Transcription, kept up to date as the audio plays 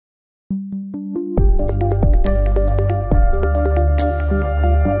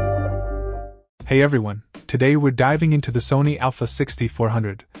Hey everyone, today we're diving into the Sony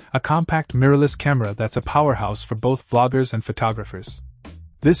Alpha-6400, a compact mirrorless camera that's a powerhouse for both vloggers and photographers.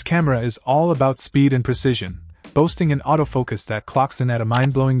 This camera is all about speed and precision, boasting an autofocus that clocks in at a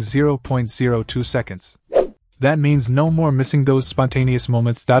mind-blowing 0.02 seconds. That means no more missing those spontaneous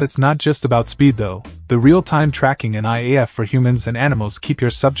moments. It's not just about speed though. The real-time tracking and IAF for humans and animals keep your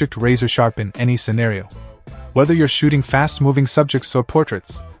subject razor-sharp in any scenario. Whether you're shooting fast-moving subjects or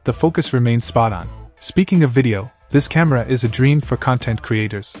portraits, the focus remains spot-on. Speaking of video, this camera is a dream for content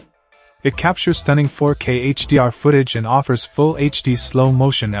creators. It captures stunning 4K HDR footage and offers full HD slow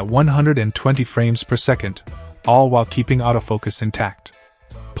motion at 120 frames per second, all while keeping autofocus intact.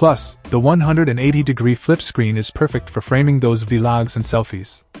 Plus, the 180-degree flip screen is perfect for framing those vlogs and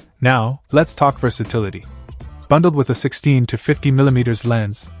selfies. Now, let's talk versatility. Bundled with a 16 to 50mm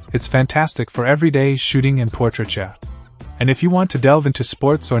lens, it's fantastic for everyday shooting and portraiture. And if you want to delve into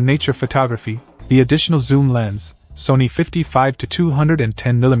sports or nature photography, the additional zoom lens, Sony 55 to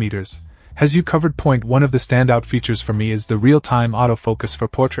 210mm, has you covered. One of the standout features for me is the real-time autofocus for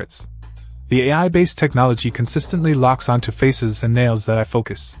portraits. The AI-based technology consistently locks onto faces and nails that I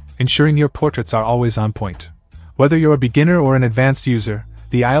focus, ensuring your portraits are always on point. Whether you're a beginner or an advanced user,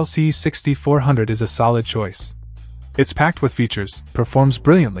 the Alpha-6400 is a solid choice. It's packed with features, performs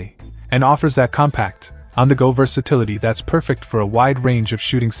brilliantly, and offers that compact, on-the-go versatility that's perfect for a wide range of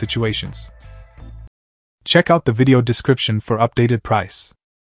shooting situations. Check out the video description for updated price.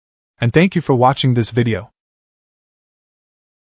 And thank you for watching this video.